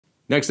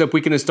Next up,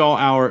 we can install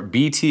our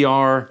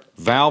BTR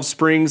valve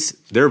springs.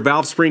 Their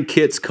valve spring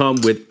kits come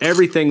with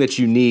everything that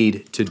you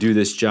need to do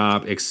this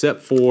job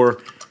except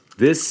for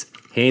this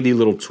handy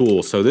little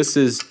tool. So this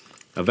is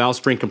a valve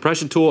spring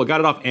compression tool. I got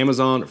it off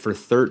Amazon for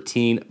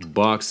 13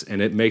 bucks and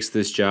it makes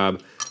this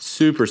job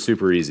super,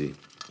 super easy.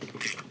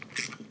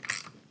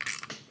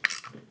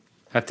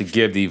 Have to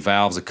give the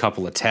valves a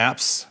couple of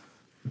taps.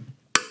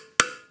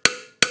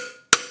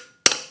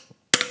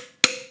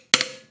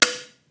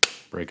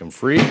 Break them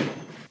free.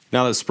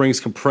 Now that the spring's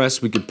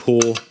compressed, we could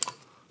pull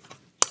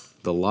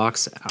the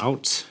locks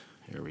out.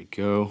 There we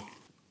go.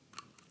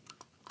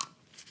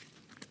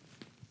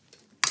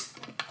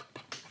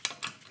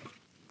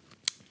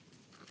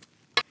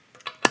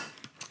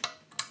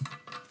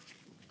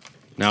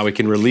 Now we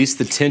can release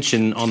the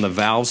tension on the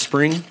valve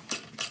spring.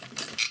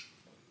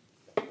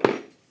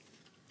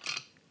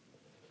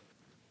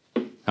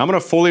 I'm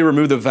gonna fully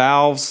remove the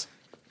valves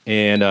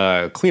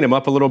and clean them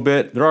up a little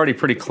bit. They're already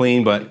pretty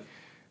clean, but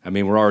I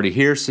mean, we're already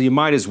here, so you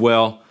might as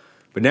well.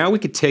 But now we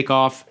could take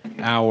off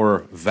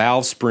our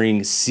valve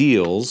spring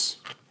seals,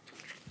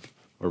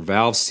 or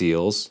valve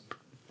seals.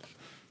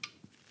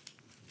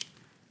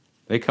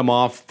 They come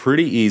off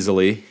pretty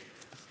easily.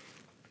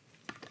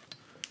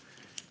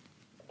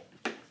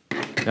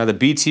 Now the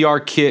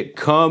BTR kit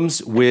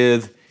comes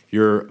with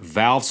your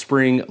valve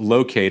spring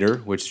locator,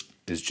 which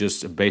is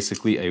just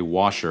basically a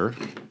washer.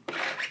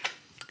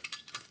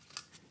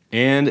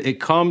 And it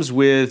comes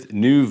with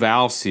new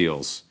valve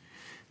seals.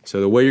 So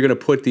the way you're going to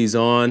put these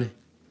on,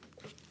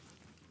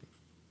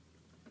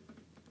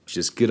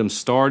 just get them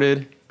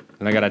started.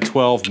 And I got a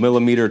 12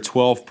 millimeter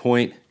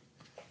 12-point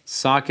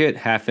socket,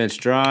 1/2-inch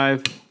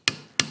drive.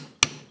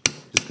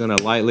 Just going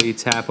to lightly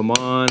tap them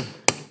on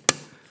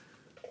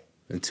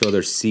until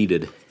they're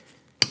seated.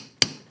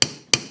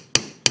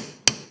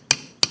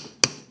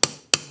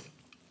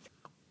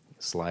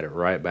 Slide it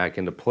right back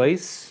into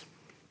place.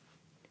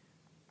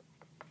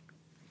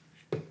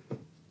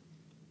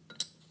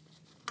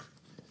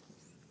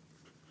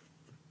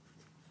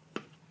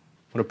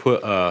 I'm going to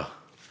put a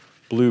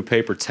blue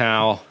paper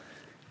towel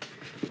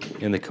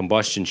in the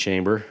combustion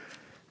chamber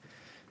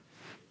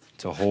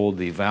to hold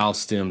the valve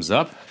stems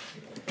up.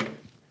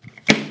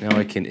 Now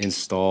I can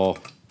install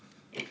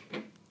the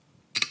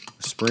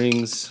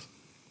springs.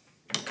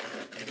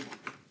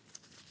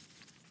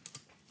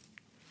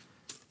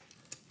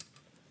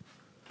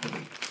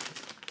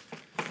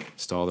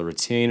 Install the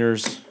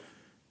retainers.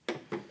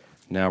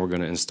 Now we're going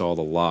to install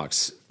the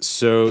locks.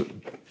 So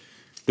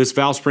this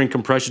valve spring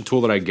compression tool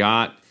that I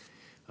got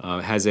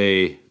has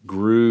a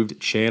grooved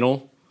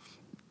channel.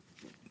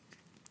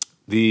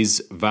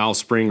 These valve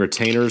spring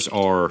retainers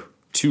are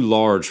too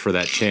large for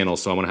that channel,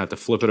 so I'm going to have to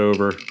flip it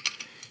over,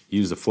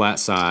 use the flat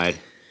side,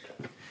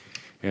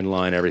 and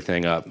line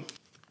everything up.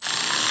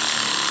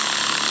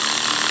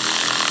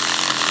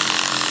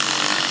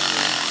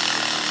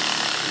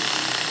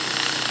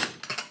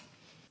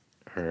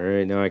 All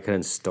right, now I can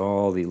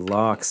install the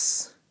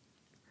locks.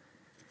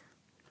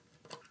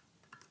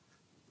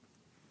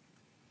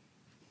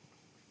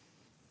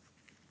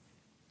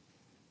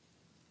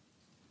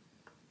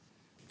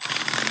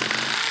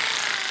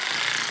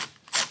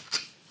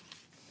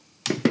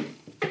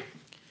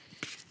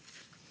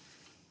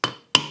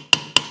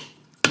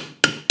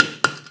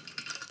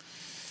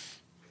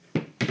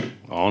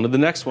 On to the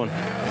next one.